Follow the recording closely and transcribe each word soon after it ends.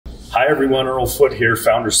Hi everyone, Earl Foote here,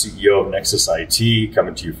 founder CEO of Nexus IT,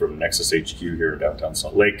 coming to you from Nexus HQ here in downtown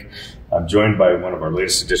Salt Lake. I'm joined by one of our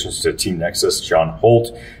latest additions to Team Nexus, Sean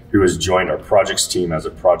Holt, who has joined our projects team as a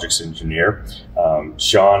projects engineer.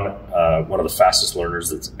 Sean, one of the fastest learners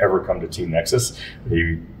that's ever come to Team Nexus.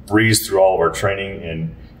 He breezed through all of our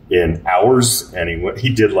training in hours, and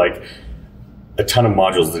he did like a ton of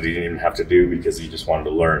modules that he didn't even have to do because he just wanted to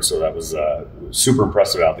learn. So that was super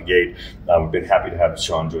impressive out the gate. We've been happy to have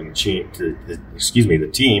Sean join the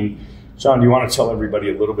team. Sean, do you want to tell everybody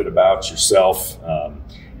a little bit about yourself,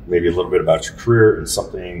 maybe a little bit about your career and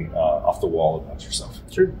something off the wall about yourself?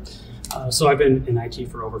 Sure. So I've been in IT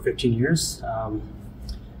for over 15 years.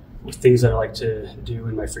 With things that I like to do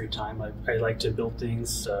in my free time, I like to build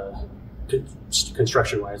things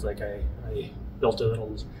construction-wise. Like I built a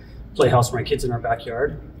little playhouse for my kids in our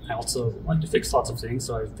backyard. I also like to fix lots of things,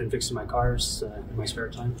 so I've been fixing my cars in my spare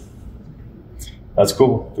time. That's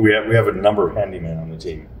cool. We have a number of handymen on the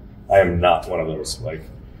team. I am not one of those. Like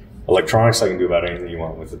electronics, I can do about anything you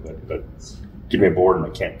want with it, but give me a board and I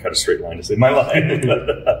can't cut a straight line to save my life.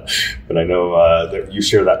 But I know that you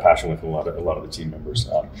share that passion with a lot of the team members.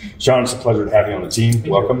 Sean, it's a pleasure to have you on the team.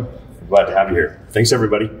 Welcome. I'm glad to have you here. Thanks,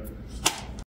 everybody.